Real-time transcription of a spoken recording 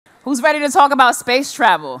Who's ready to talk about space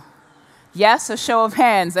travel? Yes, a show of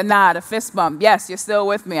hands, a nod, a fist bump. Yes, you're still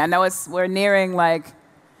with me. I know we're nearing I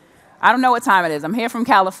don't know what time it is. I'm here from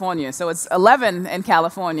California, so it's 11 in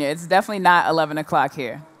California. It's definitely not 11 o'clock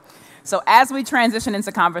here. So as we transition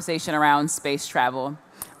into conversation around space travel,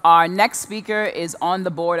 our next speaker is on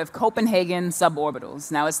the board of Copenhagen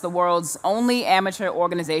Suborbitals. Now, it's the world's only amateur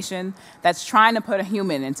organization that's trying to put a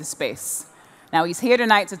human into space. Now, he's here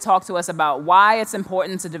tonight to talk to us about why it's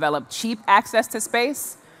important to develop cheap access to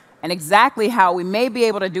space and exactly how we may be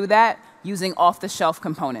able to do that using off-the-shelf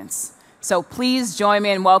components. So please join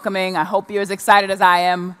me in welcoming, I hope you're as excited as I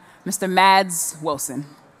am, Mr. Mads Wilson.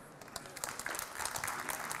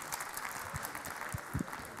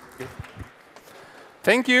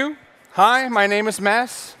 Thank you. Hi, my name is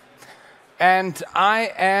Mads, and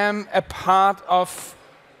I am a part of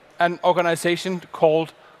an organization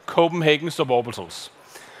called Copenhagen Suborbitals.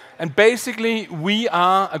 And basically, we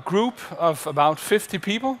are a group of about 50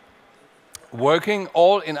 people working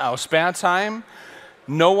all in our spare time.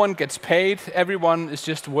 No one gets paid. Everyone is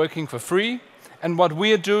just working for free. And what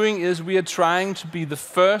we are doing is we are trying to be the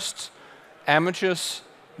first amateurs,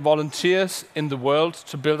 volunteers in the world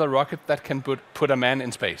to build a rocket that can put a man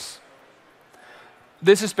in space.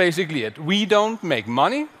 This is basically it. We don't make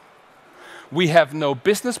money. We have no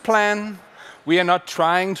business plan. We are not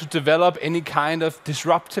trying to develop any kind of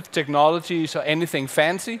disruptive technologies or anything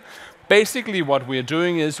fancy. Basically, what we are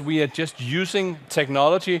doing is we are just using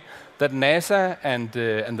technology that NASA and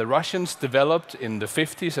the Russians developed in the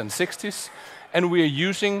 50s and 60s, and we are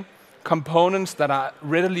using components that are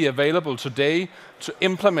readily available today to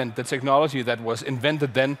implement the technology that was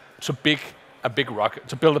invented then to build a big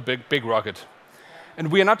rocket.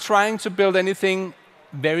 And we are not trying to build anything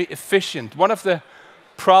very efficient. One of the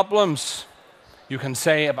problems you can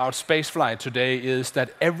say about spaceflight today is that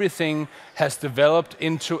everything has developed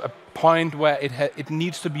into a point where it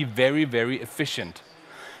needs to be very, very efficient.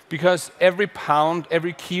 Because every pound,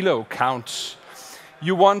 every kilo counts.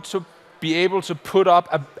 You want to be able to put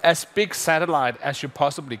up as big satellite as you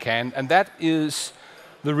possibly can, and that is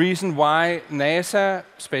the reason why NASA,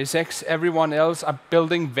 SpaceX, everyone else are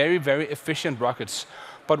building very, very efficient rockets.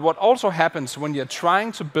 But what also happens when you're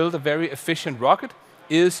trying to build a very efficient rocket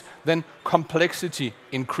is then complexity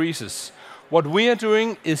increases. What we are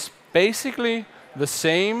doing is basically the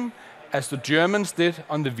same as the Germans did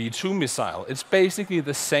on the V2 missile. It's basically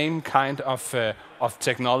the same kind of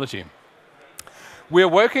technology. We're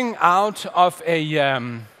working out of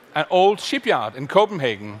an old shipyard in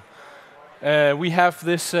Copenhagen. We have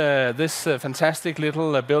this fantastic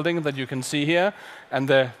little building that you can see here, and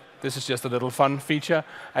this is just a little fun feature.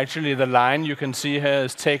 Actually, the line you can see here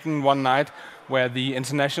is taken one night where the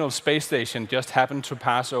International Space Station just happened to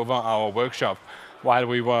pass over our workshop while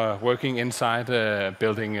we were working inside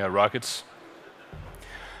building rockets.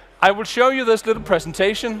 I will show you this little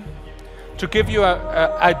presentation to give you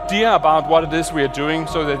an idea about what it is we are doing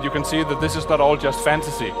so that you can see that this is not all just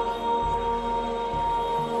fantasy.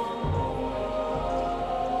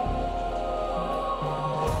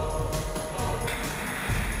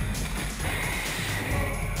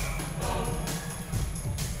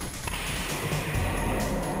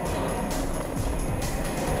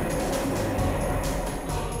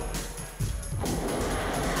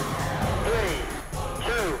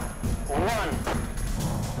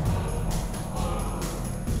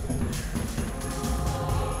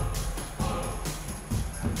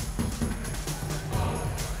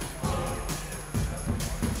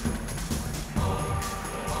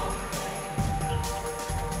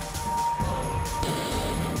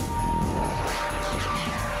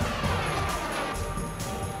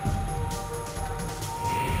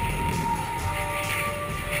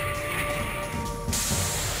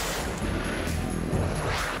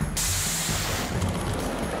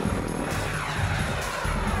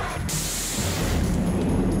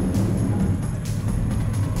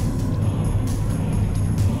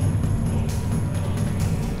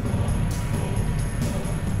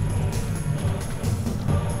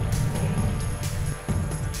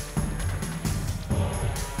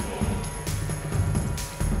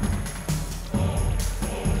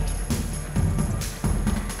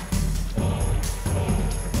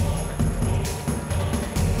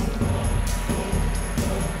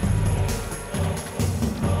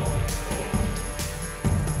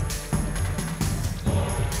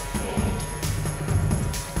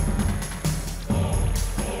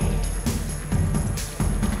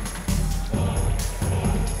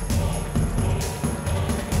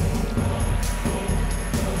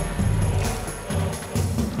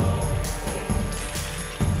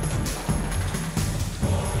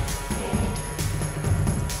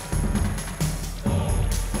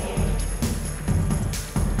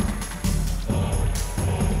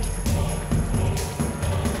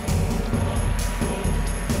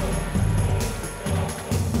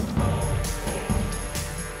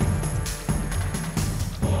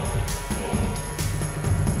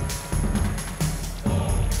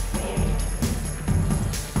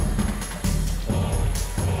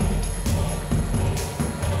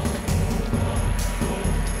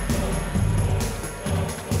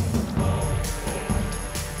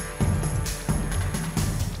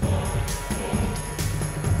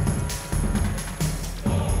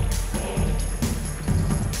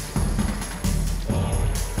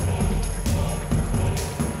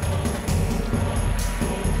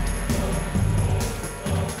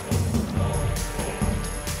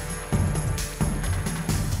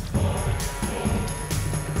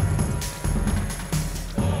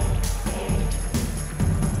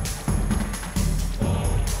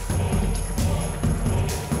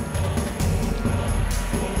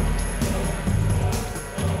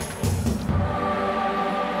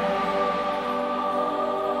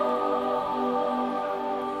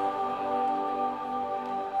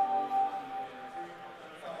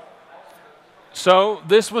 So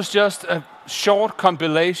this was just a short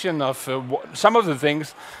compilation of some of the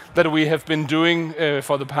things that we have been doing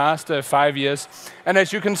for the past 5 years. And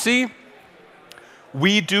as you can see,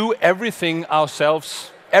 we do everything ourselves,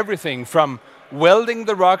 everything from welding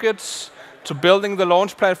the rockets to building the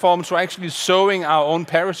launch platform to actually sewing our own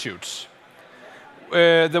parachutes.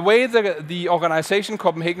 The way the organization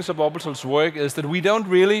Copenhagen Suborbitals work is that we don't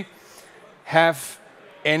really have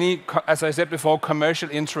any, as I said before, commercial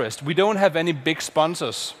interest. We don't have any big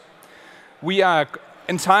sponsors. We are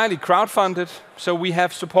entirely crowdfunded, so we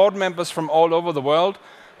have support members from all over the world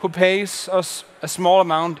who pays us a small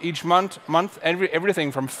amount each month,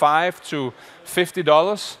 everything from $5 to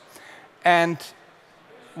 $50. And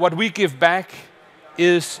what we give back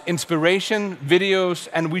is inspiration, videos,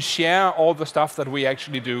 and we share all the stuff that we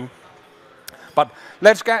actually do. But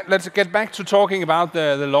let's get back to talking about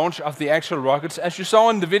the launch of the actual rockets. As you saw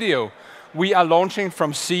in the video, we are launching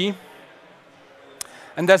from sea.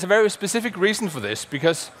 And there's a very specific reason for this,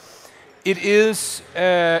 because it is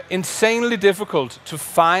insanely difficult to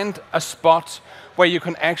find a spot where you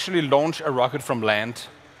can actually launch a rocket from land.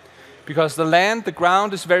 Because the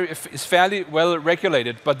ground is fairly well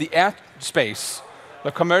regulated, but the airspace,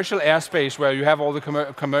 the commercial airspace where you have all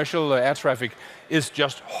the commercial air traffic is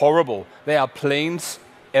just horrible. There are planes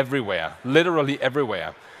everywhere, literally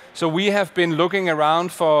everywhere. So we have been looking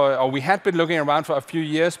around we had been looking around for a few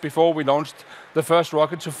years before we launched the first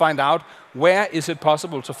rocket to find out where is it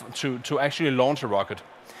possible to actually launch a rocket.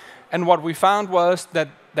 And what we found was that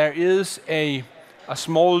there is a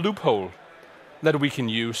small loophole that we can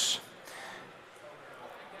use.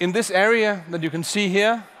 In this area that you can see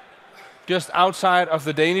here, just outside of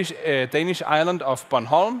the Danish island of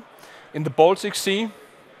Bornholm, in the Baltic Sea,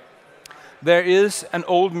 there is an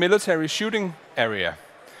old military shooting area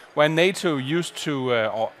where NATO used to,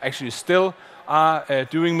 or actually still are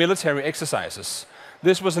doing military exercises.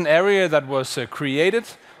 This was an area that was created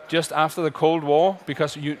just after the Cold War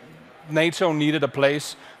because NATO needed a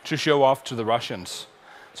place to show off to the Russians.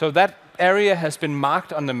 So that area has been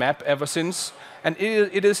marked on the map ever since, and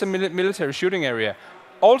it is a military shooting area.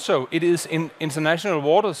 Also, it is in international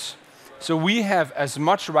waters, so we have as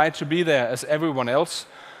much right to be there as everyone else.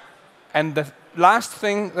 And the last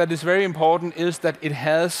thing that is very important is that it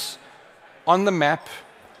has, on the map,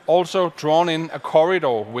 also drawn in a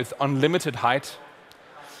corridor with unlimited height,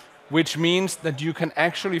 which means that you can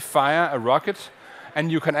actually fire a rocket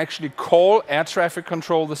and you can actually call air traffic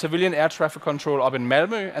control, the civilian air traffic control up in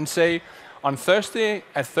Malmö, and say, on Thursday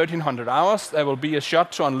at 1300 hours, there will be a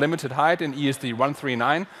shot to unlimited height in ESD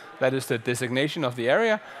 139. That is the designation of the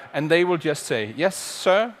area. And they will just say, yes,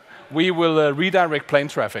 sir, we will redirect plane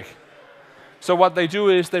traffic. So what they do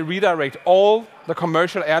is they redirect all the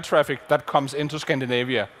commercial air traffic that comes into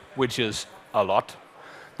Scandinavia, which is a lot.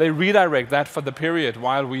 They redirect that for the period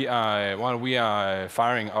while we are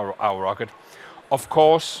firing our rocket. Of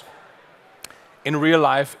course, in real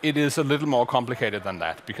life, it is a little more complicated than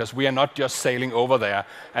that, because we are not just sailing over there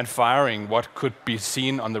and firing what could be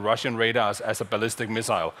seen on the Russian radars as a ballistic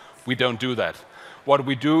missile. We don't do that. What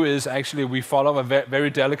we do is actually we follow a very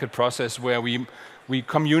delicate process where we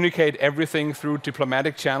communicate everything through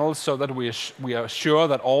diplomatic channels so that we are sure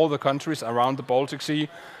that all the countries around the Baltic Sea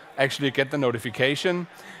actually get the notification.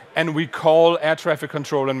 And we call air traffic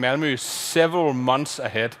control in Malmö several months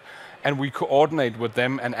ahead. And we coordinate with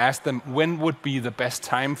them and ask them when would be the best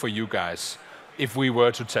time for you guys if we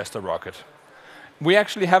were to test a rocket. We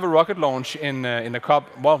actually have a rocket launch in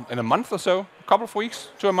a month or so, a couple of weeks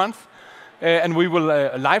to a month, and we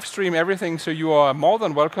will live stream everything. So you are more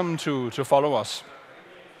than welcome to follow us.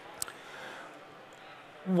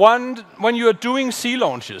 When you are doing sea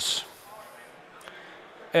launches,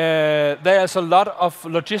 there's a lot of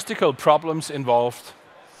logistical problems involved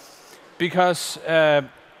because.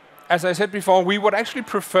 As I said before, we would actually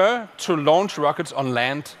prefer to launch rockets on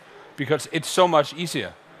land because it's so much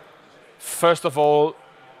easier. First of all,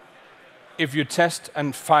 if you test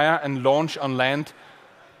and fire and launch on land,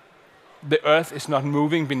 the Earth is not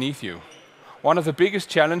moving beneath you. One of the biggest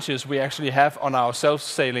challenges we actually have on our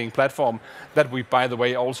self-sailing platform, that we, by the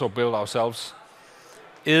way, also build ourselves,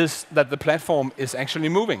 is that the platform is actually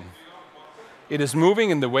moving. It is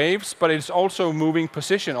moving in the waves, but it's also moving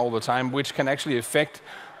position all the time, which can actually affect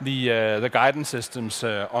the guidance systems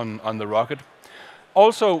on the rocket.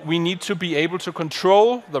 Also, we need to be able to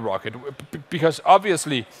control the rocket, because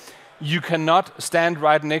obviously you cannot stand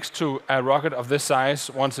right next to a rocket of this size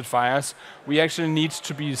once it fires. We actually need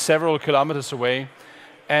to be several kilometers away.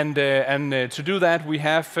 And to do that, we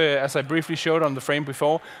have, as I briefly showed on the frame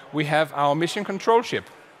before, we have our mission control ship.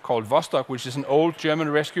 called Vostok, which is an old German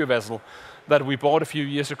rescue vessel that we bought a few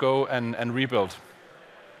years ago and rebuilt.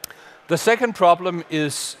 The second problem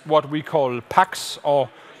is what we call PACs, or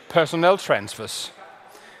personnel transfers,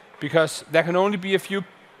 because there can only be a few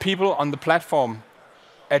people on the platform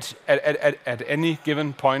at any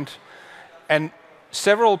given point, and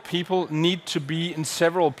several people need to be in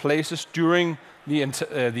several places during the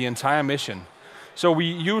entire mission. So we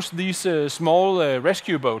use these small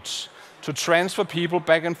rescue boats to transfer people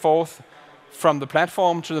back and forth from the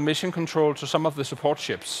platform to the mission control to some of the support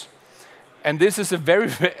ships. And this is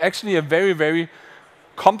actually a very, very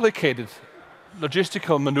complicated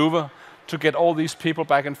logistical maneuver to get all these people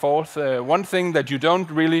back and forth. One thing that you don't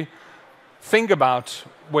really think about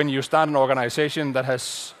when you start an organization that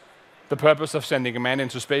has the purpose of sending a man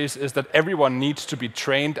into space is that everyone needs to be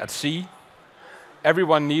trained at sea.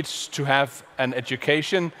 Everyone needs to have an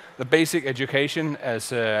education, the basic education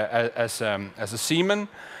as a seaman,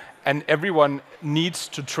 and everyone needs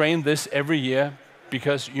to train this every year,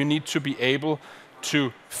 because you need to be able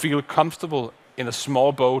to feel comfortable in a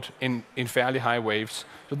small boat in fairly high waves.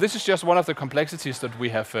 So this is just one of the complexities that we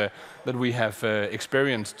have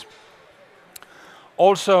experienced.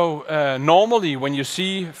 Also, normally when you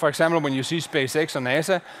see, for example, when you see SpaceX or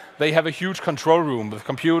NASA, they have a huge control room with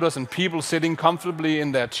computers and people sitting comfortably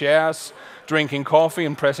in their chairs, drinking coffee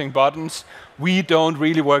and pressing buttons. We don't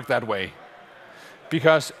really work that way,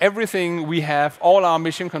 because everything we have, all our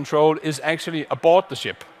mission control, is actually aboard the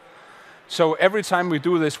ship. So every time we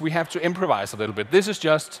do this, we have to improvise a little bit. This is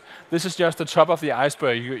just the top of the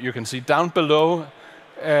iceberg. You can see down below,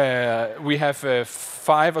 we have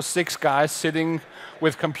 5 or 6 guys sitting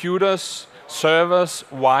with computers, servers,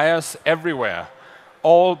 wires everywhere,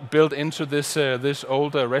 all built into this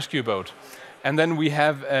old rescue boat. And then we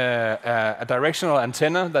have a directional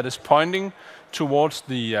antenna that is pointing towards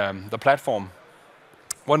the platform.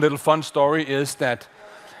 One little fun story is that,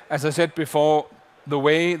 as I said before, the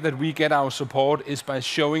way that we get our support is by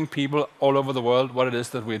showing people all over the world what it is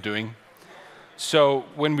that we're doing. So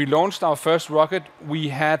when we launched our first rocket, we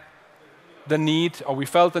had the need, or we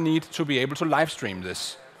felt the need, to be able to live stream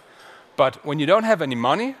this. But when you don't have any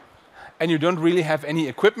money and you don't really have any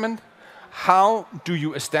equipment, how do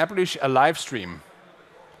you establish a live stream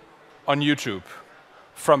on YouTube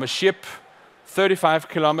from a ship 35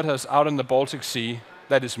 kilometers out in the Baltic Sea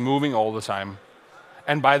that is moving all the time?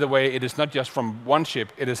 And by the way, it is not just from one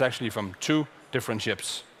ship, it is actually from 2 different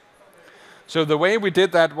ships. So the way we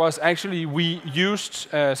did that was actually we used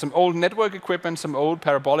some old network equipment, some old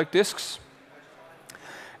parabolic discs,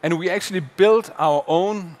 and we actually built our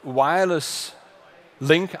own wireless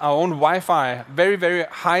link, our own Wi-Fi, very, very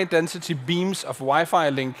high density beams of Wi-Fi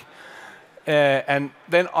link. And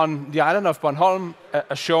then on the island of Bornholm,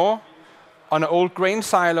 ashore, on an old grain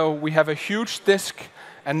silo, we have a huge disk,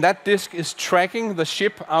 and that disk is tracking the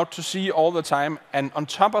ship out to sea all the time. And on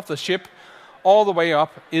top of the ship, all the way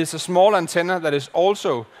up, is a small antenna that is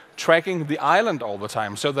also tracking the island all the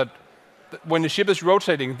time, so that when the ship is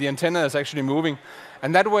rotating, the antenna is actually moving.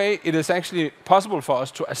 And that way, it is actually possible for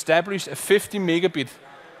us to establish a 50 megabit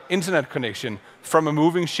internet connection from a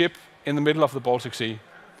moving ship in the middle of the Baltic Sea.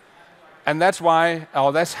 And that's why,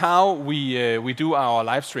 or that's how we do our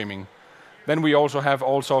live streaming. Then we also have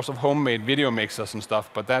all sorts of homemade video mixers and stuff,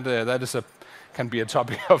 but that is can be a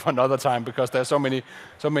topic of another time, because there's so many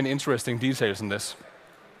interesting details in this.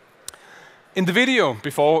 In the video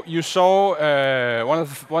before, you saw one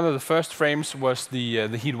of the first frames was the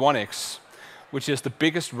CPEU4, which is the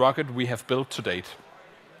biggest rocket we have built to date.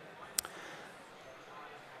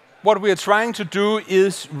 What we are trying to do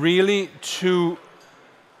is really to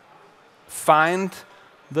find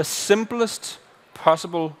the simplest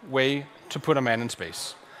possible way to put a man in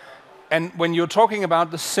space. And when you're talking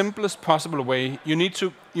about the simplest possible way, you need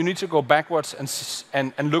to go backwards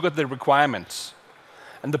and look at the requirements.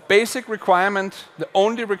 And the basic requirement, the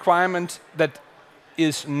only requirement that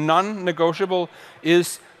is non-negotiable,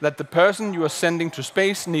 is that the person you are sending to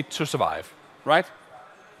space needs to survive, right?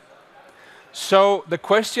 So the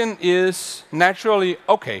question is naturally,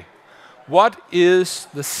 okay, what is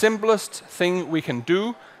the simplest thing we can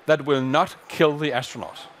do that will not kill the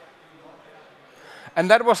astronaut? And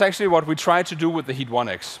that was actually what we tried to do with the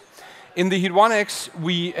CPEU4. In the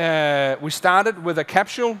CPEU4, we started with a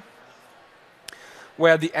capsule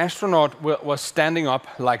where the astronaut was standing up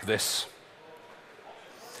like this.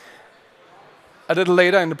 A little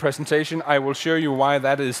later in the presentation, I will show you why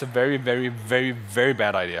that is a very, very, very, very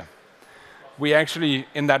bad idea. We actually,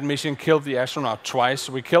 in that mission, killed the astronaut twice.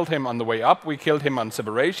 We killed him on the way up, we killed him on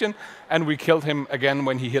separation, and we killed him again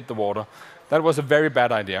when he hit the water. That was a very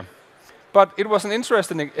bad idea. But it was an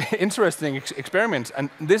interesting, interesting experiment, and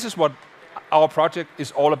this is what our project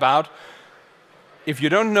is all about. If you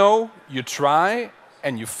don't know, you try,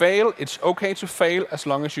 and you fail. It's okay to fail as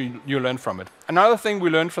long as you learn from it. Another thing we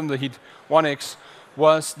learned from the Heat 1X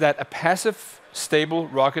was that a passive, stable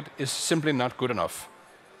rocket is simply not good enough.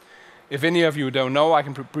 If any of you don't know, I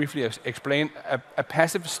can briefly explain. A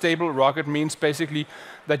passive, stable rocket means basically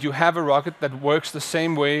that you have a rocket that works the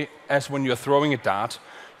same way as when you're throwing a dart.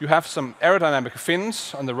 You have some aerodynamic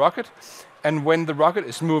fins on the rocket, and when the rocket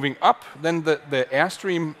is moving up, then the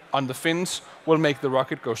airstream on the fins will make the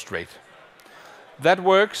rocket go straight. That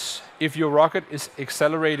works if your rocket is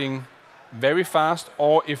accelerating very fast,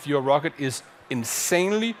 or if your rocket is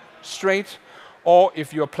insanely straight, or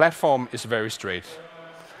if your platform is very straight.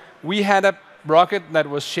 We had a rocket that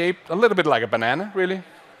was shaped a little bit like a banana, really.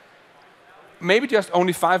 Maybe just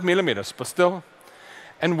only 5 millimeters, but still.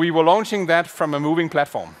 And we were launching that from a moving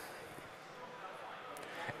platform.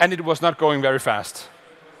 And it was not going very fast.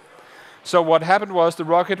 So what happened was the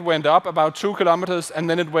rocket went up about 2 kilometers, and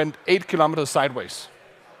then it went 8 kilometers sideways.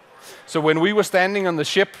 So when we were standing on the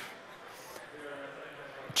ship,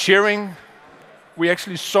 cheering, we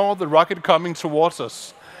actually saw the rocket coming towards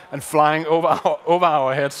us and flying over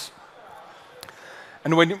our heads.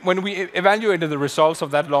 And when we evaluated the results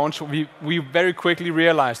of that launch, we very quickly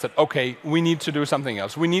realized that, okay, we need to do something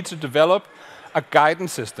else. We need to develop a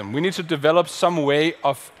guidance system. We need to develop some way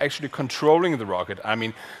of actually controlling the rocket. I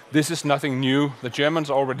mean, this is nothing new. The Germans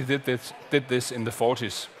already did this in the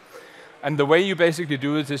 40s. And the way you basically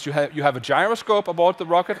do it is you have a gyroscope aboard the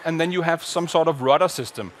rocket, and then you have some sort of rudder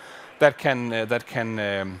system that can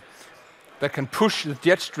push the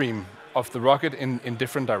jet stream of the rocket in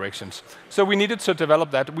different directions. So we needed to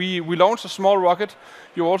develop that. We launched a small rocket.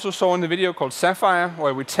 You also saw in the video called Sapphire,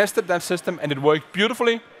 where we tested that system, and it worked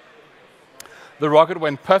beautifully. The rocket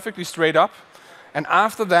went perfectly straight up. And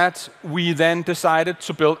after that, we then decided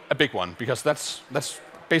to build a big one, because that's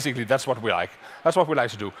what we like. That's what we like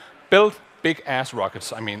to do. Build big-ass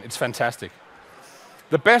rockets. I mean, it's fantastic.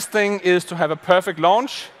 The best thing is to have a perfect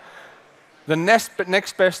launch. The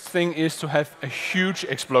next best thing is to have a huge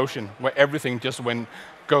explosion where everything just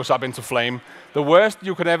goes up into flame. The worst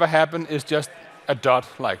you could ever happen is just a dot,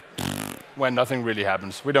 like, where nothing really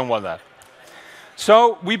happens. We don't want that.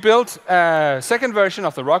 So we built a second version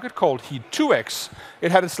of the rocket called Heat 2X.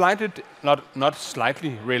 It had a slightly, not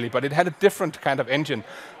slightly really, but it had a different kind of engine.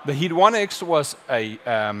 The Heat 1X was a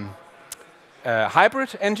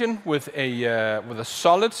hybrid engine with a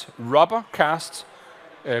solid rubber cast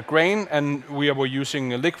grain, and we were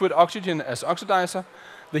using liquid oxygen as oxidizer.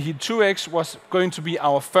 The Heat 2X was going to be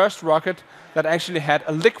our first rocket that actually had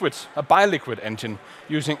a bi-liquid engine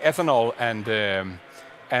using ethanol and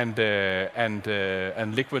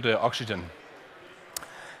liquid oxygen.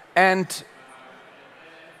 And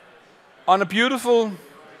on a beautiful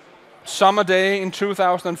summer day in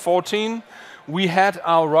 2014, we had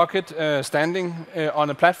our rocket standing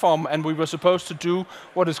on a platform, and we were supposed to do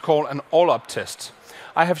what is called an all-up test.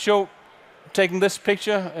 I have taken this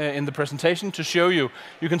picture in the presentation to show you.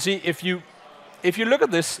 You can see if you look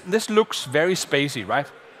at this looks very spacey, right?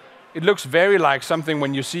 It looks very like something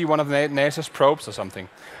when you see one of NASA's probes or something.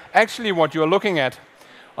 Actually, what you're looking at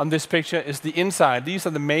on this picture is the inside. These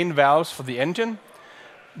are the main valves for the engine.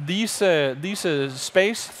 These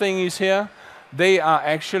space thingies here, they are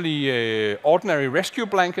actually ordinary rescue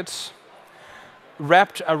blankets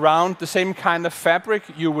wrapped around the same kind of fabric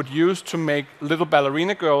you would use to make little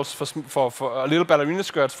ballerina girls for little ballerina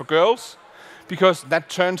skirts for girls, because that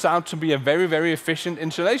turns out to be a very, very efficient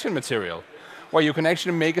insulation material, where you can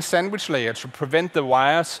actually make a sandwich layer to prevent the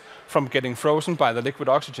wires from getting frozen by the liquid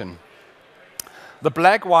oxygen. The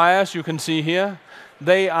black wires you can see here,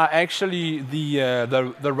 they are actually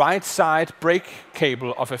the right side brake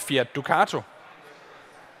cable of a Fiat Ducato.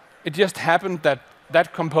 It just happened that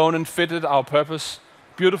that component fitted our purpose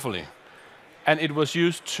beautifully, and it was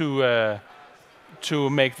used to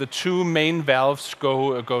make the two main valves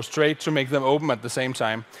go straight, to make them open at the same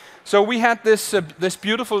time. So we had this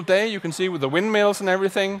beautiful day. You can see with the windmills and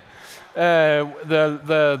everything.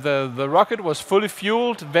 The rocket was fully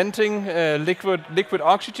fueled, venting liquid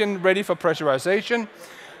oxygen, ready for pressurization,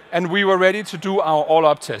 and we were ready to do our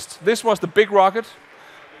all-up test. This was the big rocket.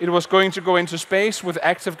 It was going to go into space with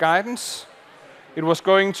active guidance. It was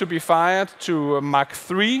going to be fired to Mach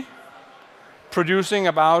 3, producing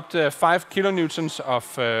about 5 kilonewtons of,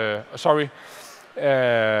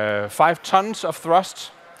 5 tons of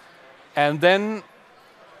thrust. And then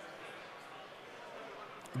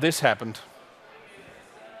this happened.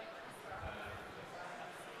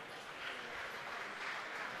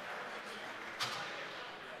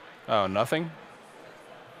 Oh, nothing.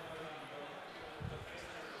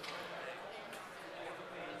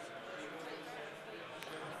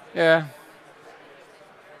 Yeah.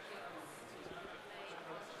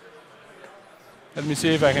 Let me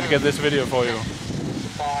see if I can get this video for you.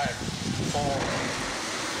 5, 4.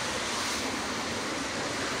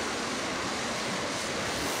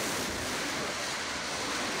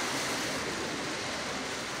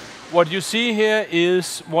 What you see here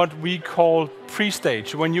is what we call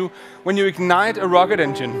pre-stage. When you ignite a rocket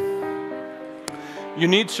engine, you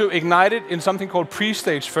need to ignite it in something called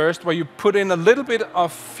pre-stage first, where you put in a little bit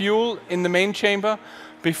of fuel in the main chamber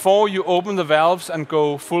before you open the valves and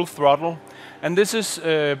go full throttle. And this is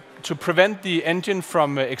to prevent the engine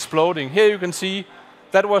from exploding. Here you can see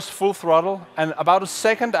that was full throttle, and about a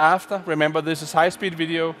second after, remember this is high-speed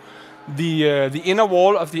video, the inner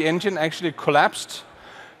wall of the engine actually collapsed,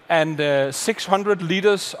 and 600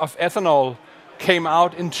 liters of ethanol came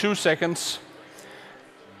out in 2 seconds,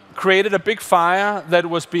 created a big fire that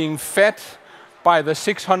was being fed by the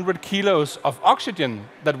 600 kilos of oxygen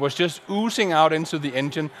that was just oozing out into the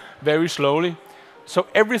engine very slowly. So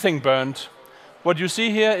everything burned. What you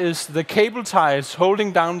see here is the cable ties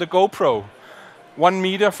holding down the GoPro 1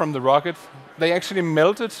 meter from the rocket. They actually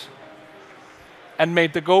melted and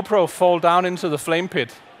made the GoPro fall down into the flame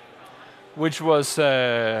pit, which was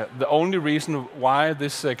the only reason why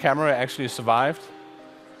this camera actually survived.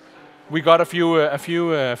 We got a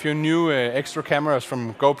few new extra cameras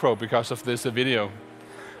from GoPro because of this video,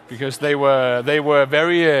 because they were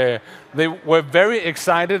very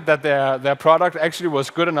excited that their product actually was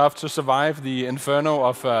good enough to survive the inferno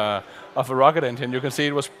of a rocket engine. You can see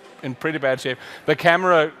it was in pretty bad shape. The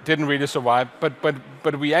camera didn't really survive,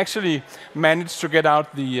 but we actually managed to get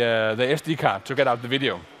out the SD card to get out the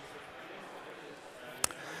video.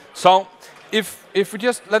 So, if we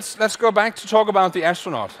just let's go back to talk about the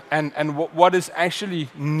astronaut and what is actually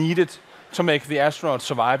needed to make the astronaut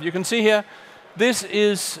survive. You can see here, this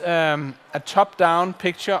is a top-down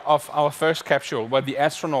picture of our first capsule where the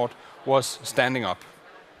astronaut was standing up.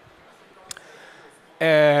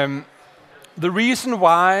 The reason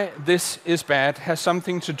why this is bad has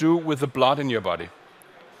something to do with the blood in your body.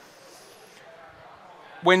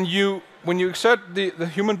 When you exert the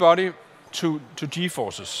human body to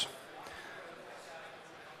G-forces,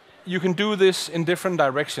 you can do this in different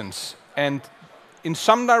directions, and in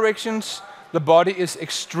some directions the body is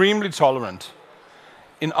extremely tolerant.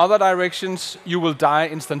 In other directions you will die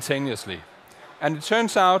instantaneously. And it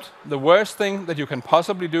turns out the worst thing that you can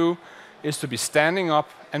possibly do is to be standing up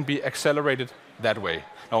and be accelerated that way.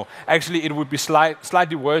 No, actually it would be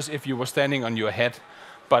slightly worse if you were standing on your head,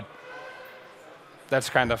 but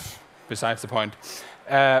that's kind of besides the point.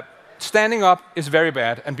 Standing up is very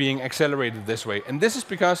bad and being accelerated this way. And this is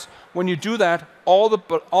because when you do that, all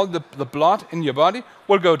the blood in your body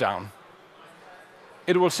will go down.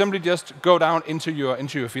 It will simply just go down into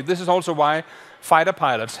your feet. This is also why fighter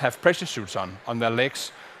pilots have pressure suits on their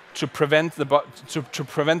legs to prevent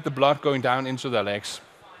the blood going down into their legs.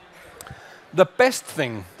 The best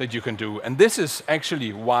thing that you can do, and this is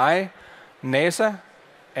actually why NASA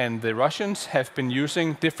and the Russians have been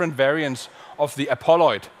using different variants of the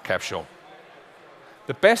Apolloid capsule.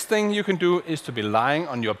 The best thing you can do is to be lying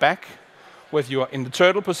on your back in the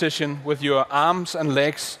turtle position with your arms and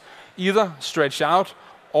legs either stretched out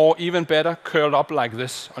or even better curled up like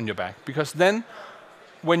this on your back. Because then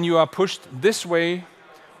when you are pushed this way,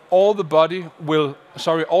 all the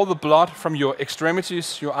blood from your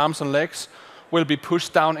extremities, your arms and legs, will be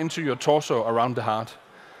pushed down into your torso around the heart.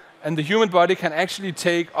 And the human body can actually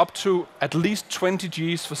take up to at least 20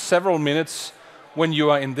 Gs for several minutes when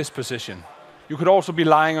you are in this position. You could also be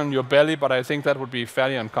lying on your belly, but I think that would be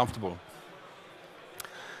fairly uncomfortable.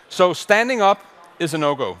 So standing up is a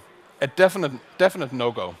no-go, a definite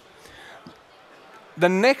no-go. The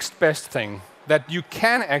next best thing that you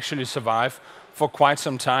can actually survive for quite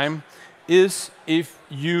some time is if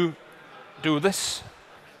you do this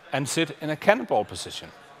and sit in a cannonball position.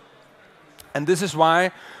 And this is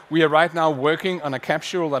why we are right now working on a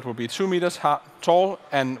capsule that will be 2 meters tall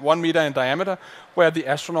and 1 meter in diameter, where the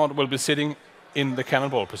astronaut will be sitting in the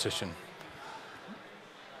cannonball position.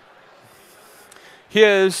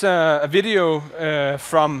 Here is a video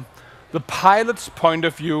from the pilot's point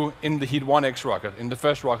of view in the Heat 1X rocket, in the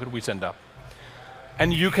first rocket we sent up.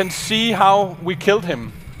 And you can see how we killed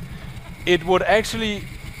him. It would actually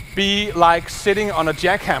be like sitting on a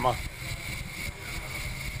jackhammer.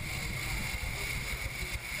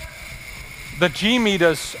 The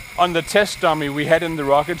G-meters on the test dummy we had in the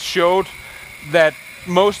rocket showed that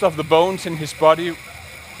most of the bones in his body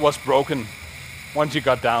was broken once he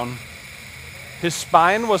got down. His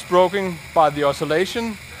spine was broken by the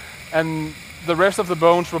oscillation, and the rest of the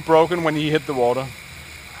bones were broken when he hit the water.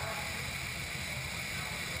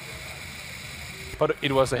 But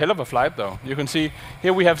it was a hell of a flight, though. You can see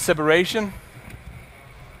here we have separation.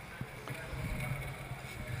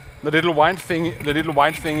 The little white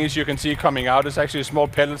thing you can see coming out is actually small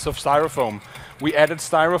pellets of styrofoam. We added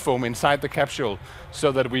styrofoam inside the capsule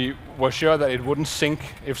so that we were sure that it wouldn't sink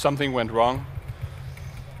if something went wrong.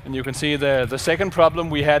 And you can see the second problem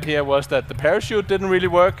we had here was that the parachute didn't really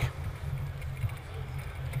work.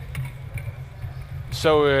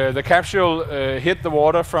 So the capsule hit the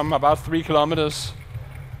water from about 3 kilometers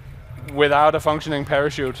without a functioning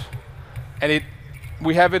parachute. And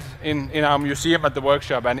we have it in our museum at the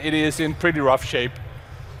workshop, and it is in pretty rough shape.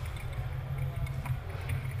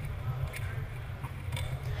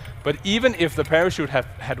 But even if the parachute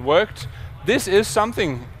had worked, this is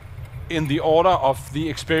something in the order of the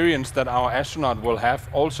experience that our astronaut will have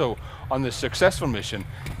also on this successful mission.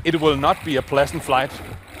 It will not be a pleasant flight.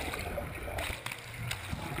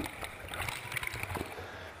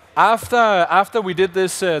 After we did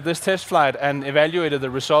this test flight and evaluated the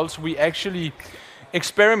results, we actually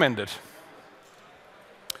experimented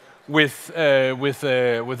with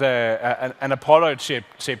an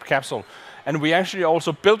Apollo-shaped capsule, and we actually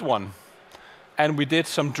also built one. And we did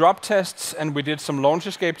some drop tests, and we did some launch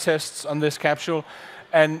escape tests on this capsule.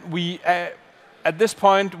 And we, at this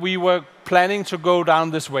point, we were planning to go down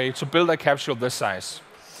this way to build a capsule this size.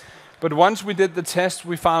 But once we did the test,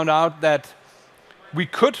 we found out that we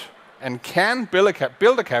could and can build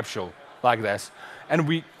a capsule like this. And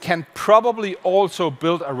we can probably also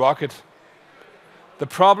build a rocket. The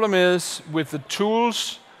problem is with the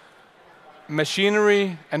tools,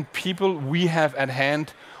 machinery, and people we have at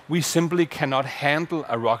hand, we simply cannot handle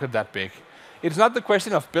a rocket that big. It's not the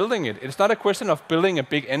question of building it. It's not a question of building a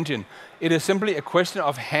big engine. It is simply a question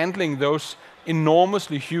of handling those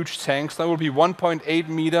enormously huge tanks that will be 1.8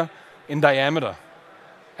 meter in diameter.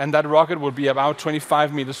 And that rocket would be about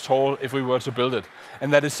 25 meters tall if we were to build it.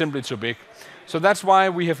 And that is simply too big. So that's why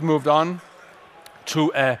we have moved on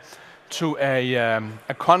to a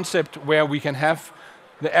concept where we can have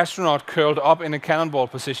the astronaut curled up in a cannonball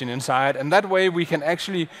position inside. And that way we can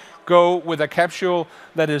actually go with a capsule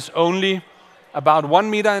that is only about 1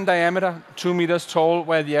 meter in diameter, 2 meters tall,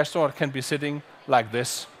 where the astronaut can be sitting like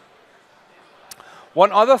this.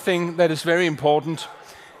 One other thing that is very important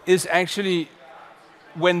is actually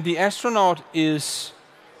when the astronaut is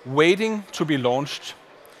waiting to be launched.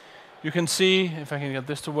 You can see, if I can get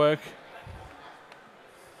this to work,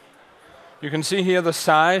 you can see here the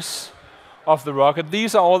size of the rocket.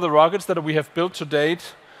 These are all the rockets that we have built to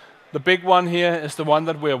date. The big one here is the one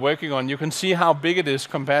that we are working on. You can see how big it is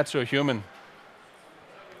compared to a human.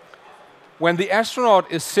 When the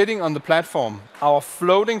astronaut is sitting on the platform, our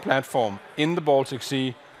floating platform in the Baltic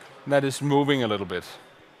Sea, that is moving a little bit.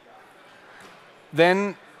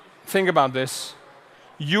 Then think about this.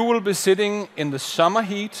 You will be sitting in the summer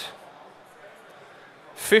heat,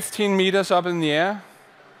 15 meters up in the air,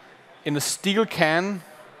 in a steel can,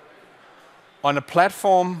 on a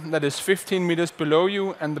platform that is 15 meters below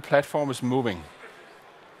you, and the platform is moving.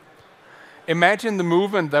 Imagine the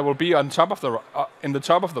movement that will be on top of in the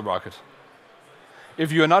top of the rocket.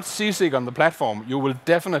 If you are not seasick on the platform, you will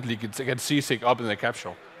definitely get seasick up in the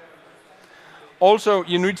capsule. Also,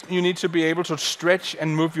 you need to be able to stretch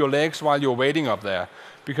and move your legs while you're waiting up there.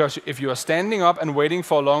 Because if you are standing up and waiting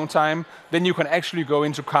for a long time, then you can actually go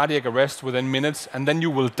into cardiac arrest within minutes, and then you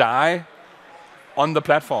will die on the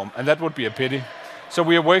platform, and that would be a pity. So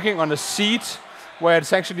we are working on a seat where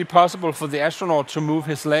it's actually possible for the astronaut to move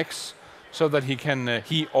his legs so that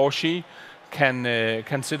he or she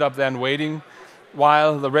can sit up there and waiting,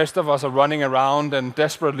 while the rest of us are running around and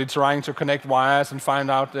desperately trying to connect wires and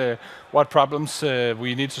find out what problems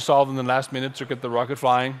we need to solve in the last minute to get the rocket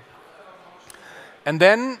flying. And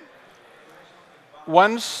then,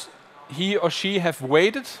 once he or she have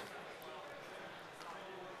waited,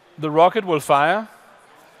 the rocket will fire.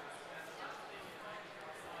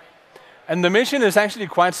 And the mission is actually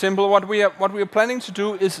quite simple. What we are planning to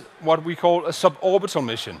do is what we call a suborbital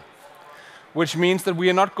mission, which means that we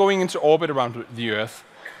are not going into orbit around the Earth.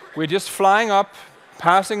 We're just flying up,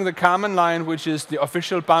 passing the Kármán line, which is the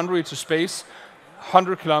official boundary to space,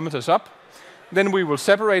 100 kilometers up. Then we will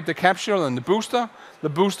separate the capsule and the booster. The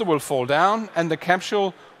booster will fall down, and the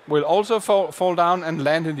capsule will also fall down and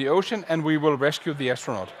land in the ocean, and we will rescue the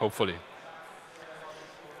astronaut, hopefully.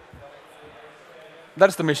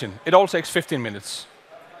 That's the mission. It all takes 15 minutes,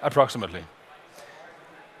 approximately.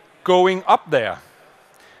 Going up there,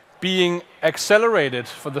 being accelerated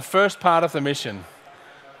for the first part of the mission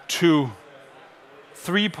to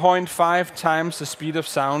 3.5 times the speed of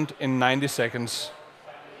sound in 90 seconds,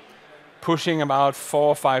 pushing about 4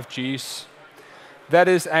 or 5 Gs. That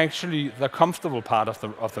is actually the comfortable part of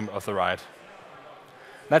the ride.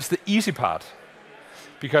 That's the easy part,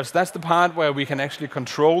 because that's the part where we can actually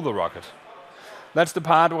control the rocket. That's the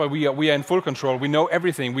part where we are in full control. We know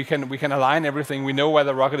everything. We can align everything. We know where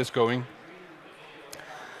the rocket is going.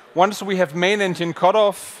 Once we have main engine cut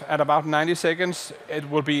off at about 90 seconds, it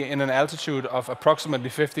will be in an altitude of approximately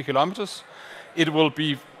 50 kilometers. It will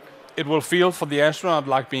feel for the astronaut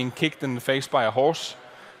like being kicked in the face by a horse,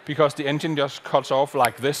 because the engine just cuts off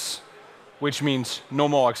like this, which means no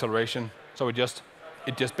more acceleration. So it just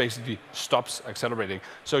basically stops accelerating.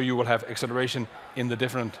 So you will have acceleration in the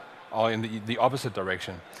different, or in the opposite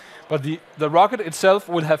direction. But the rocket itself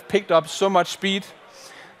will have picked up so much speed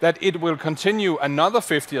that it will continue another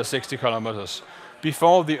 50 or 60 kilometers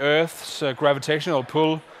before the Earth's gravitational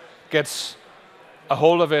pull gets a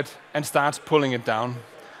hold of it and starts pulling it down.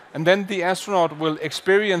 And then the astronaut will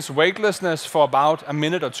experience weightlessness for about a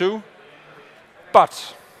minute or two.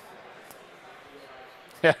 But,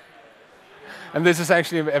 yeah, and this is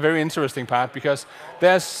actually a very interesting part, because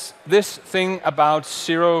there's this thing about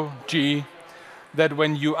 0G, that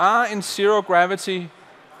when you are in zero gravity,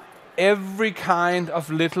 every kind of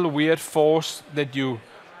little weird force that you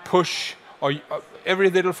push, or every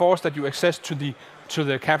little force that you access to the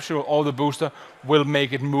capsule or the booster, will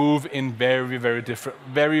make it move in very, very different,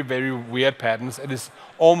 very, very weird patterns. It is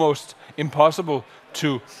almost impossible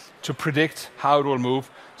to predict how it will move.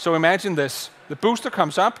 So imagine this: the booster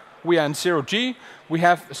comes up, we are in 0G, we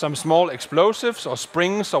have some small explosives or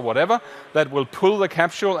springs or whatever that will pull the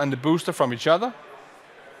capsule and the booster from each other,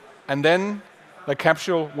 and then the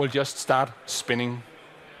capsule will just start spinning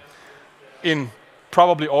in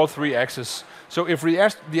probably all 3 axes. So if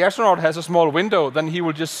the astronaut has a small window, then he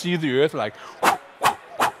will just see the Earth like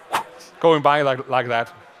going by like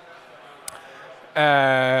that.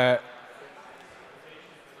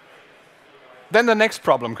 Then the next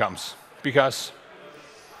problem comes, because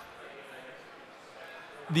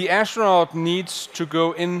the astronaut needs to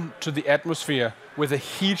go into the atmosphere with a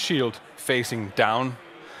heat shield facing down,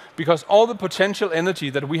 because all the potential energy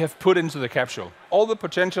that we have put into the capsule, all the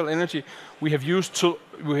potential energy we have used to,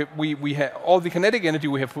 all the kinetic energy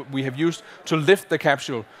we have used to lift the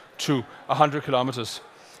capsule to 100 kilometers,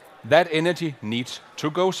 that energy needs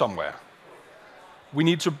to go somewhere. We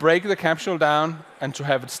need to break the capsule down and to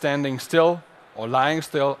have it standing still or lying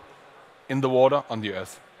still in the water on the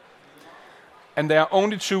Earth. And there are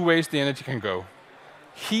only 2 ways the energy can go: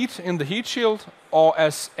 heat in the heat shield, or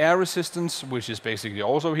as air resistance, which is basically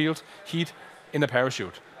also heat in a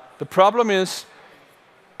parachute. The problem is,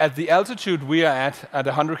 at the altitude we are at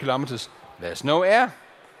 100 kilometers, there's no air.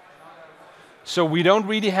 So we don't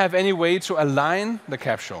really have any way to align the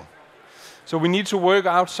capsule. So we need to work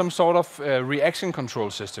out some sort of reaction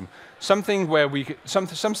control system, something where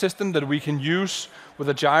some system that we can use with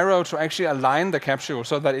a gyro to actually align the capsule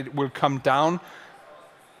so that it will come down,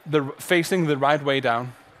 facing the right way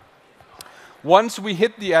down. Once we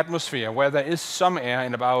hit the atmosphere, where there is some air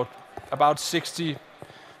in about 50,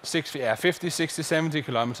 60, 70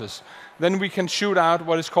 kilometers, then we can shoot out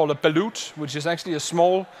what is called a balloon, which is actually a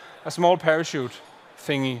small parachute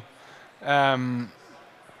thingy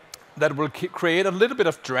that will create a little bit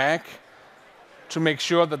of drag to make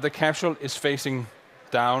sure that the capsule is facing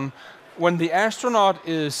down. When the astronaut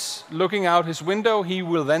is looking out his window, he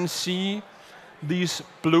will then see these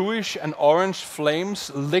bluish and orange flames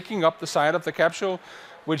licking up the side of the capsule,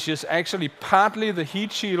 which is actually partly the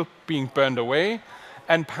heat shield being burned away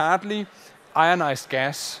and partly ionized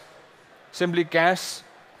gas. Simply gas,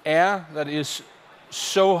 air that is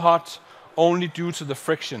so hot only due to the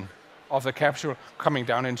friction of the capsule coming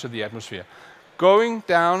down into the atmosphere. Going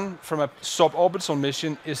down from a suborbital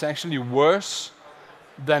mission is actually worse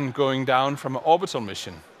than going down from an orbital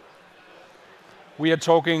mission. We are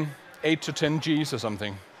talking 8 to 10 Gs or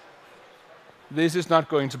something. This is not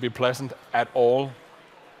going to be pleasant at all.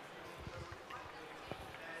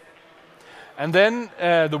 And then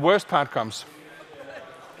the worst part comes.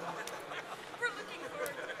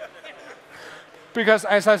 Because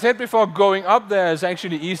as I said before, going up there is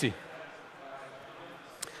actually easy.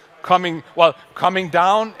 Coming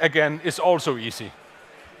down again is also easy.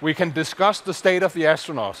 We can discuss the state of the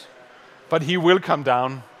astronaut, but he will come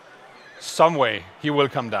down some way. He will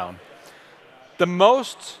come down. The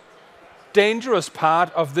most dangerous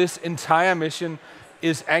part of this entire mission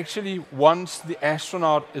is actually once the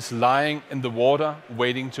astronaut is lying in the water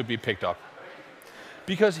waiting to be picked up.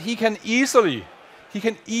 Because he can easily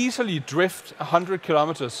drift 100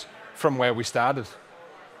 kilometers from where we started.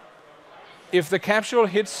 if the capsule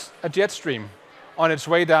hits a jet stream on its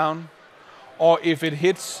way down, or if it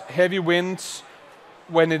hits heavy winds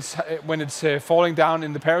when it's falling down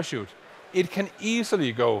in the parachute, it can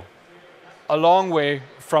easily go a long way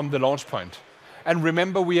from the launch point. And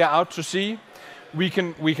remember, we are out to sea.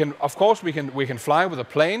 Of course, we can fly with a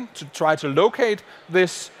plane to try to locate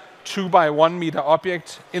this 2 by 1 meter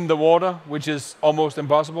object in the water, which is almost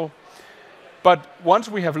impossible. But once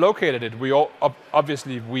we have located it,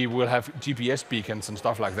 obviously we will have GPS beacons and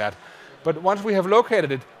stuff like that. But once we have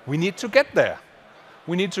located it, we need to get there.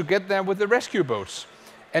 We need to get there with the rescue boats.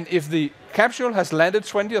 And if the capsule has landed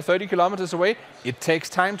 20 or 30 kilometers away, it takes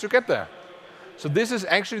time to get there. So this is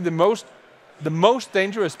actually the most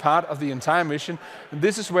dangerous part of the entire mission. And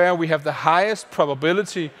this is where we have the highest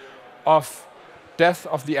probability of death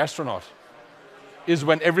of the astronaut, is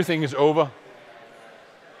when everything is over.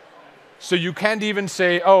 So you can't even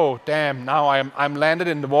say, oh, damn, now I'm landed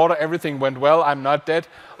in the water, everything went well, I'm not dead,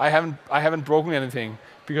 I haven't broken anything,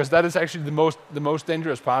 because that is actually the most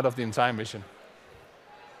dangerous part of the entire mission.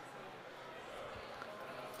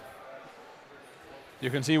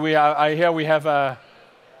 You can see here we have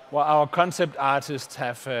our concept artists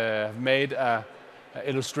have made an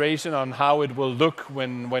illustration on how it will look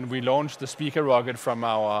when we launch the Speaker rocket from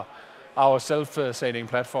our self-sailing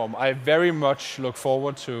platform. I very much look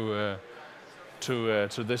forward to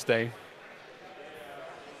this day.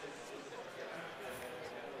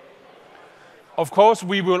 Of course,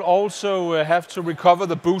 we will also have to recover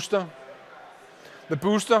the booster. The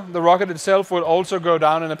booster, the rocket itself, will also go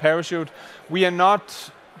down in a parachute. We are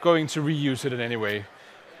not going to reuse it in any way.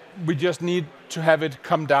 We just need to have it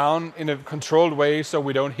come down in a controlled way so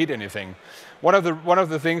we don't hit anything. One of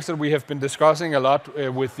the things that we have been discussing a lot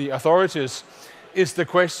with the authorities is the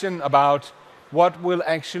question about what will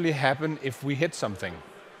actually happen if we hit something.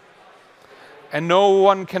 And no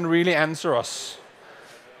one can really answer us.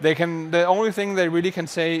 The only thing they really can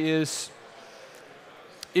say is,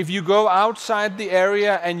 if you go outside the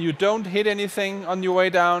area and you don't hit anything on your way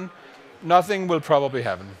down, nothing will probably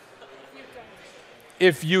happen.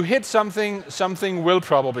 If you hit something, something will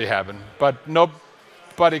probably happen, but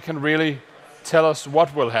nobody can really tell us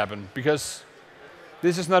what will happen, because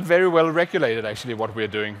this is not very well regulated, actually, what we're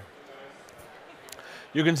doing.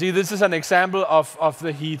 You can see this is an example of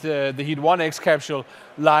the Heat 1X capsule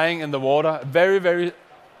lying in the water.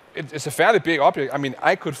 It's a fairly big object. I mean,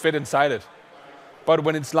 I could fit inside it. But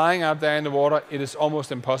when it's lying out there in the water, it is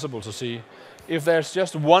almost impossible to see. If there's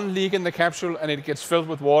just one leak in the capsule and it gets filled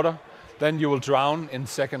with water, then you will drown in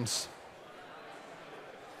seconds.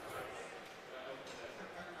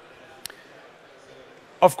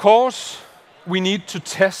 Of course, we need to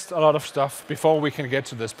test a lot of stuff before we can get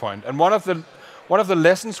to this point. And one of the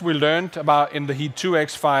lessons we learned about in the Heat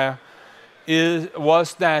 2X fire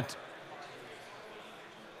was that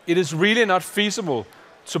it is really not feasible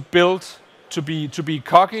to be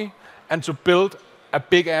cocky and to build a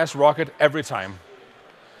big-ass rocket every time.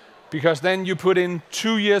 Because then you put in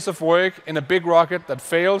 2 years of work in a big rocket that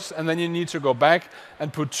fails, and then you need to go back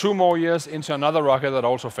and put 2 more years into another rocket that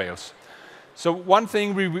also fails. So one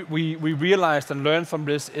thing we realized and learned from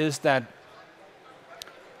this is that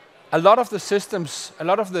a lot of the systems, a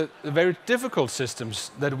lot of the very difficult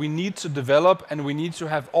systems that we need to develop and we need to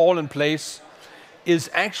have all in place is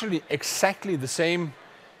actually exactly the same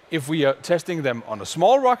if we are testing them on a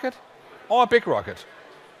small rocket or a big rocket.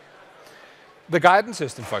 The guidance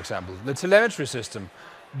system, for example, the telemetry system,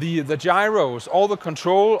 the gyros, all the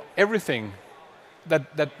control, everything that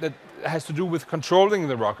has to do with controlling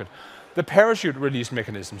the rocket, the parachute release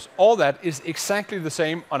mechanisms, all that is exactly the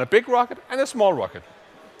same on a big rocket and a small rocket.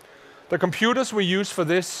 The computers we use for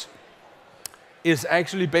this is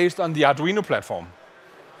actually based on the Arduino platform.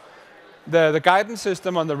 The guidance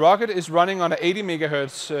system on the rocket is running on an 80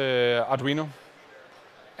 megahertz Arduino.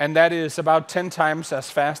 And that is about 10 times as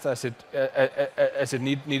fast as it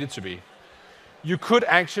needed to be. You could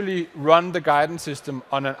actually run the guidance system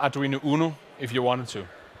on an Arduino Uno if you wanted to,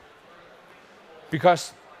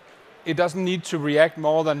 because it doesn't need to react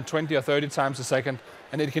more than 20 or 30 times a second,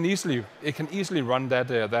 and it can easily run that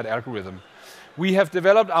algorithm. We have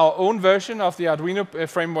developed our own version of the Arduino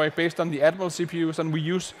framework based on the Atmel CPUs, and we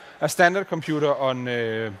use a standard computer on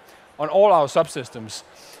all our subsystems.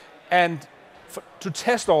 And to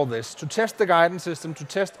test all this, to test the guidance system, to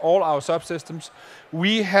test all our subsystems,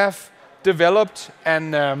 we have developed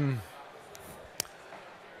a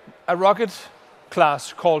rocket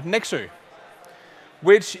class called Nexø,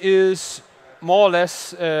 which is more or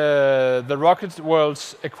less the rocket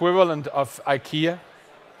world's equivalent of IKEA.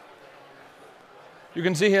 You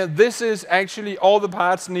can see here, this is actually all the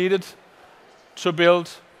parts needed to build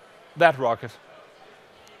that rocket.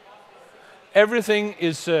 Everything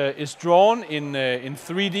is drawn in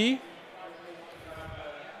 3D.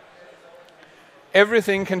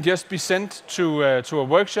 Everything can just be sent to a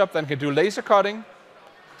workshop that can do laser cutting.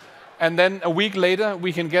 And then a week later,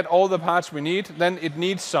 we can get all the parts we need. Then it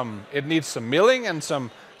needs some milling and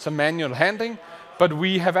some manual handling. But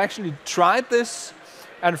we have actually tried this.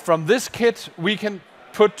 And from this kit, we can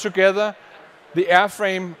put together the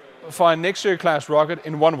airframe for a Nexø class rocket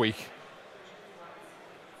in 1 week.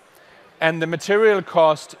 And the material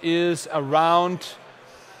cost is around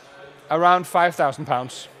 5,000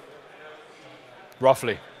 pounds,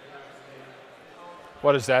 roughly.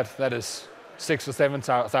 What is that? That is 6,000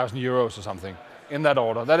 or 7,000 euros or something, in that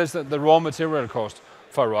order. That is the raw material cost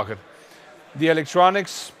for a rocket. The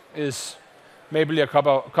electronics is maybe a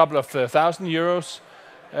couple of thousand euros.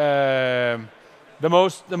 The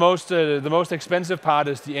most expensive part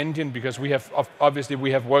is the engine, because we have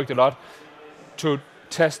worked a lot to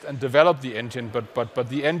test and develop the engine, but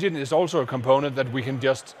the engine is also a component that we can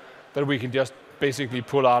just basically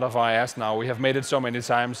pull out of our ass now. We have made it so many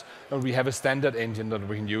times that we have a standard engine that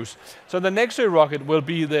we can use. So the Nexø rocket will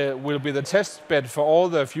be the test bed for all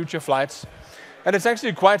the future flights, and it's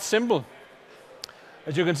actually quite simple.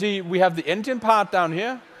 As you can see, we have the engine part down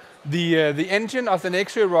here. The engine of the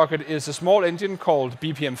Nexø rocket is a small engine called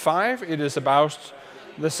BPM5. It is about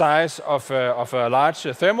the size of a large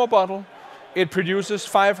thermal bottle. It produces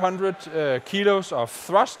 500 kilos of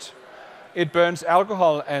thrust. It burns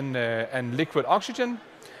alcohol and liquid oxygen,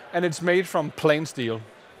 and it's made from plain steel.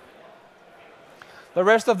 The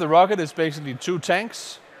rest of the rocket is basically 2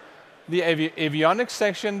 tanks. The avionics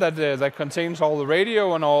section that contains all the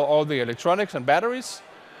radio and all the electronics and batteries.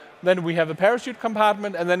 Then we have a parachute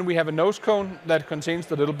compartment, and then we have a nose cone that contains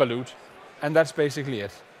the little balloon. And that's basically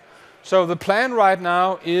it. So the plan right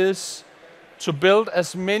now is to build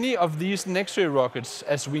as many of these Nexø rockets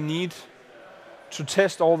as we need to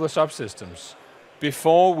test all the subsystems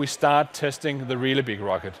before we start testing the really big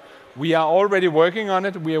rocket. We are already working on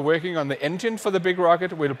it. We are working on the engine for the big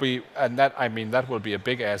rocket. That will be a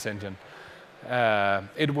big ass engine.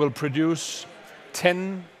 It will produce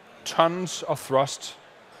 10 tons of thrust,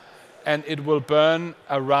 and it will burn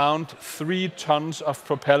around 3 tons of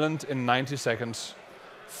propellant in 90 seconds.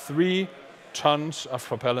 3 tons of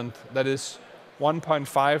propellant. That is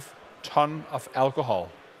 1.5 ton of alcohol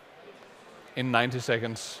in 90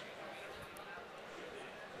 seconds.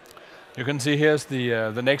 You can see here's the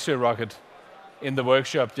Nexø rocket in the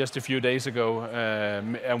workshop just a few days ago,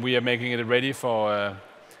 and we are making it ready for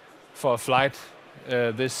a flight.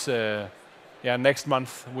 Next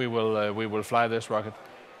month we will fly this rocket.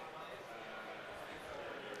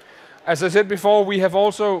 As I said before, we have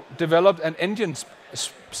also developed an engine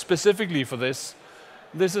specifically for this.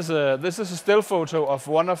 This is a still photo of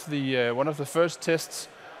one of the first tests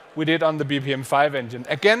we did on the BPM5 engine.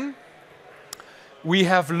 Again, we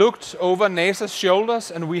have looked over NASA's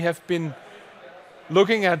shoulders, and we have been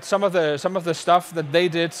looking at some of the stuff that they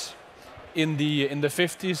did in the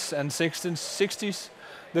 50s and 60s.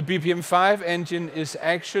 The BPM5 engine is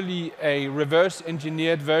actually a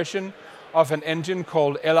reverse-engineered version of an engine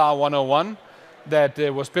called LR101 that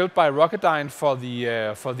was built by Rocketdyne for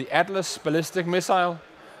the Atlas ballistic missile.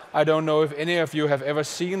 I don't know if any of you have ever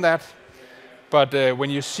seen that, but when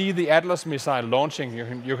you see the Atlas missile launching,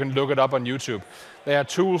 you can look it up on YouTube. There are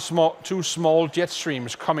two small jet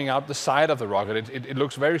streams coming out the side of the rocket. It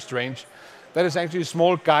looks very strange. That is actually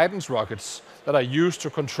small guidance rockets that are used to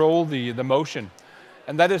control the motion.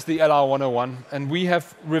 And that is the LR101. And we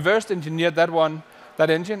have reversed engineered that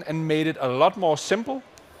engine and made it a lot more simple.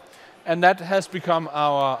 And that has become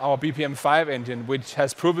our BPM5 engine, which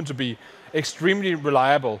has proven to be extremely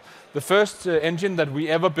reliable. The first engine that we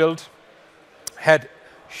ever built had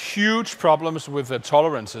huge problems with the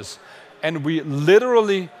tolerances. And we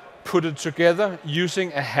literally put it together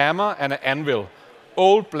using a hammer and an anvil,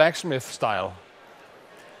 old blacksmith style.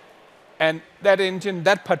 And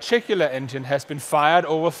that particular engine has been fired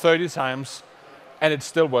over 30 times, and it's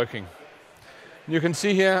still working. You can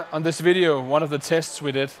see here on this video one of the tests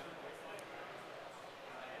we did.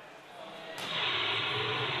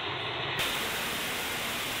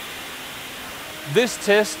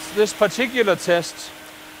 This particular test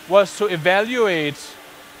was to evaluate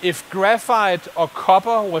if graphite or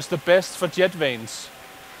copper was the best for jet vanes.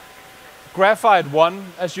 Graphite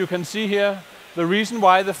won, as you can see here. The reason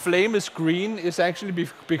why the flame is green is actually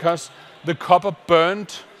because the copper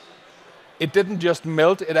burned. It didn't just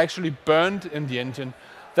melt, it actually burned in the engine.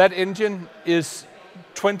 That engine is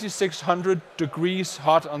 2600 degrees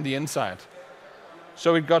hot on the inside.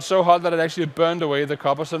 So it got so hot that it actually burned away the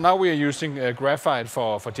copper. So now we are using graphite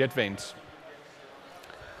for jet vanes.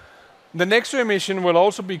 The next emission will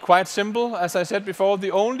also be quite simple. As I said before,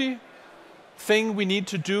 the only thing we need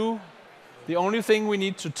to do, the only thing we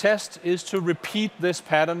need to test is to repeat this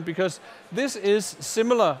pattern, because this is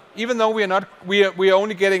similar, even though we are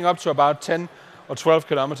only getting up to about 10 or 12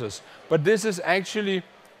 kilometers. But this is actually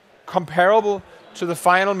comparable to the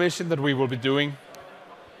final mission that we will be doing.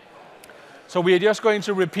 So we are just going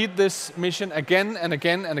to repeat this mission again and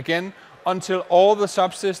again and again until all the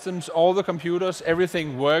subsystems, all the computers,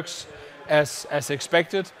 everything works as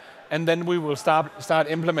expected, and then we will start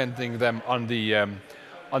implementing them on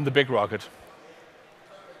the big rocket.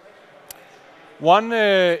 One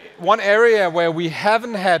area where we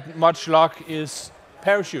haven't had much luck is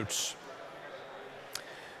parachutes.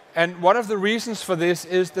 And one of the reasons for this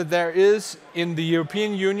is that there is, in the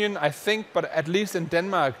European Union, I think, but at least in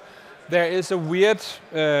Denmark, there is a weird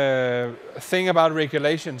thing about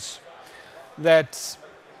regulations that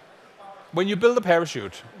when you build a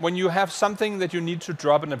parachute, when you have something that you need to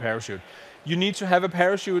drop in a parachute, you need to have a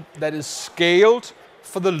parachute that is scaled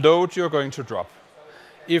for the load you're going to drop.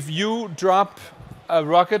 If you drop a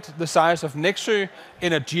rocket the size of Nexø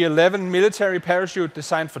in a G11 military parachute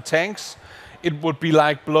designed for tanks, it would be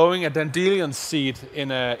like blowing a dandelion seed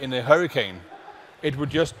in a hurricane. It would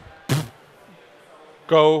just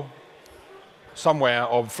go somewhere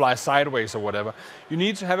or fly sideways or whatever. You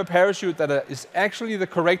need to have a parachute that is actually the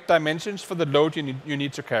correct dimensions for the load you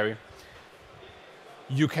need to carry.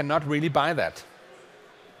 You cannot really buy that.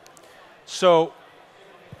 So,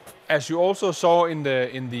 as you also saw in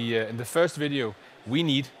the first video, we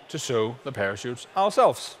need to sew the parachutes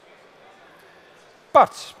ourselves.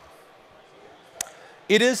 But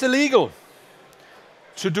it is illegal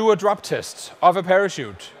to do a drop test of a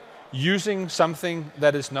parachute using something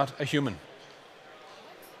that is not a human.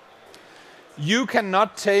 You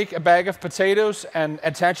cannot take a bag of potatoes and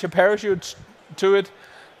attach a parachute to it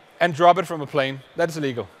and drop it from a plane. That is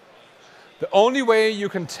illegal. The only way you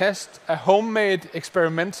can test a homemade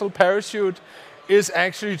experimental parachute is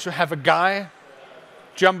actually to have a guy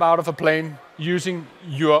jump out of a plane using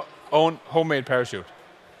your own homemade parachute.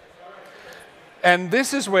 And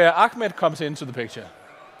this is where Ahmed comes into the picture.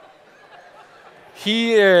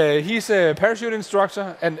 He's a parachute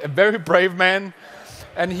instructor and a very brave man,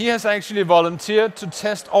 and he has actually volunteered to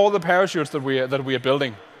test all the parachutes that we are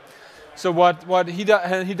building. So what he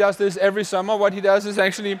does this every summer. What he does is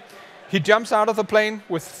actually he jumps out of the plane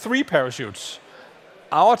with 3 parachutes: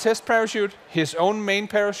 our test parachute, his own main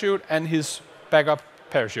parachute, and his backup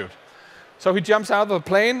parachute. So he jumps out of the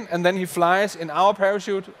plane and then he flies in our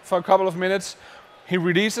parachute for a couple of minutes. He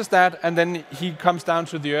releases that and then he comes down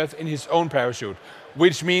to the earth in his own parachute,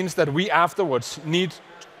 which means that we afterwards need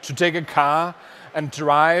to take a car and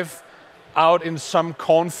drive out in some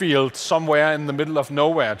cornfield somewhere in the middle of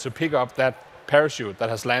nowhere to pick up that parachute that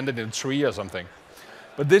has landed in a tree or something.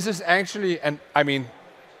 But this is actually,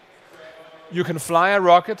 you can fly a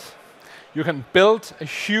rocket, you can build a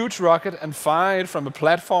huge rocket and fire it from a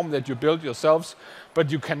platform that you build yourselves,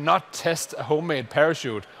 but you cannot test a homemade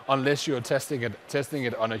parachute unless you are testing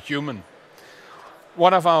it on a human.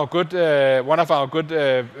 One of our good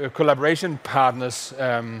collaboration partners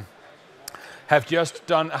have just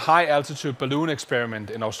done a high altitude balloon experiment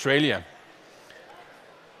in Australia,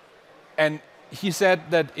 and he said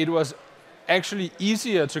that it was actually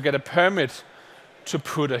easier to get a permit to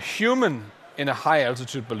put a human in a high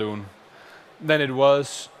altitude balloon than it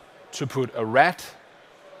was to put a rat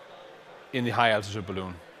in the high altitude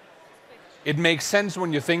balloon. It makes sense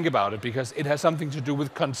when you think about it, because it has something to do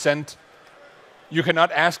with consent. You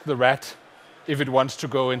cannot ask the rat if it wants to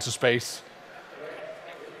go into space.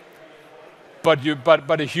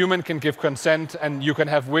 But a human can give consent, and you can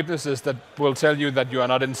have witnesses that will tell you that you are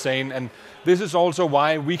not insane. And this is also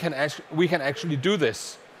why we can actually do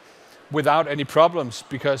this without any problems,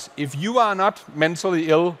 because if you are not mentally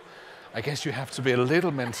ill, I guess you have to be a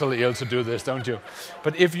little mentally ill to do this, don't you?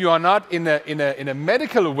 But if you are not in a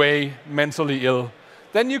medical way mentally ill,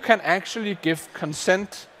 then you can actually give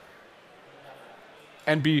consent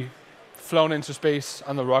and be flown into space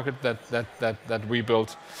on the rocket that we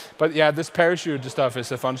built. But yeah, this parachute stuff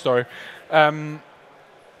is a fun story.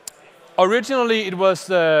 Originally, it was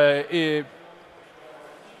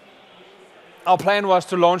our plan was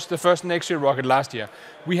to launch the first Nexø rocket last year.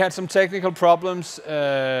 We had some technical problems,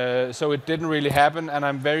 so it didn't really happen, and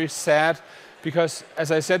I'm very sad because,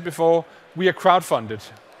 as I said before, we are crowdfunded.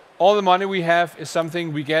 All the money we have is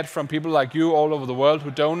something we get from people like you all over the world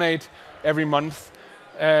who donate every month.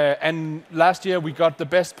 And last year we got the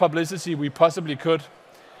best publicity we possibly could,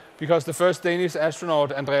 because the first Danish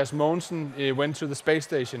astronaut, Andreas Mogensen, went to the space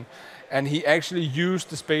station, and he actually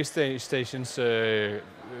used the space station's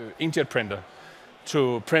inkjet printer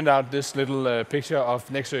to print out this little picture of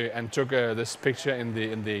Nexø, and took this picture in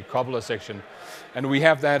the cupola section. And we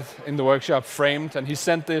have that in the workshop framed, and he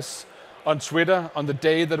sent this on Twitter on the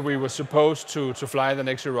day that we were supposed to fly the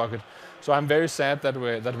Nexø rocket. So I'm very sad that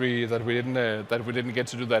we didn't get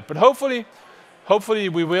to do that. But hopefully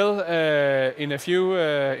we will in a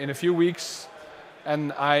few weeks.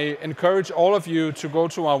 And I encourage all of you to go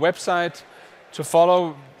to our website, to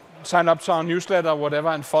follow, sign up to our newsletter or whatever,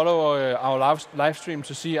 and follow our live stream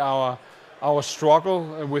to see our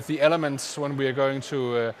struggle with the elements when we are going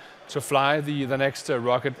to fly the next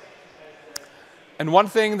rocket. And one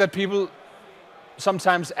thing that people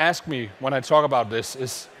sometimes ask me when I talk about this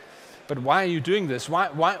is, but why are you doing this?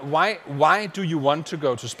 Why do you want to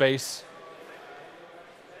go to space?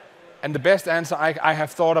 And the best answer, I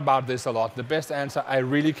have thought about this a lot, the best answer I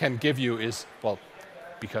really can give you is, well,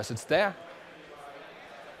 because it's there.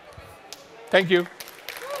 Thank you.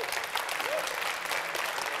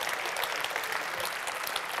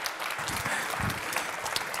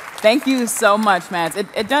 Thank you so much, Mads.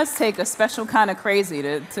 It does take a special kind of crazy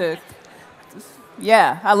to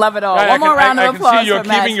yeah, I love it all. Yeah, One more round of applause I can see you're for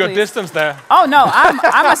Mads, keeping your please. distance there. Oh no, I'm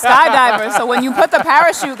a skydiver, so when you put the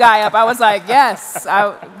parachute guy up, I was like, yes,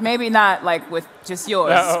 maybe not like with just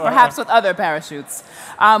yours, perhaps with other parachutes.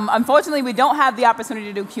 Unfortunately, we don't have the opportunity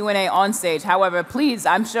to do Q&A on stage. However, please,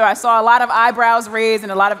 I'm sure I saw a lot of eyebrows raised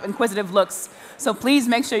and a lot of inquisitive looks. So please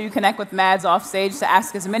make sure you connect with Mads off stage to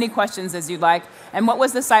ask as many questions as you'd like. And what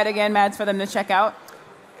was the site again, Mads, for them to check out?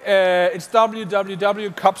 It's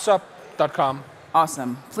www.cupsup.com.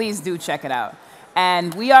 Awesome. Please do check it out.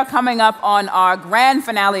 And we are coming up on our grand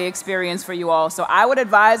finale experience for you all, so I would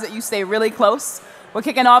advise that you stay really close. We're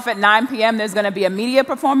kicking off at 9 p.m. There's going to be a media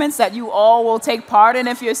performance that you all will take part in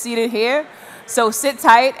if you're seated here. So sit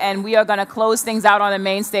tight, and we are going to close things out on the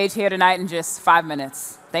main stage here tonight in just 5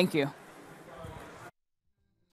 minutes. Thank you.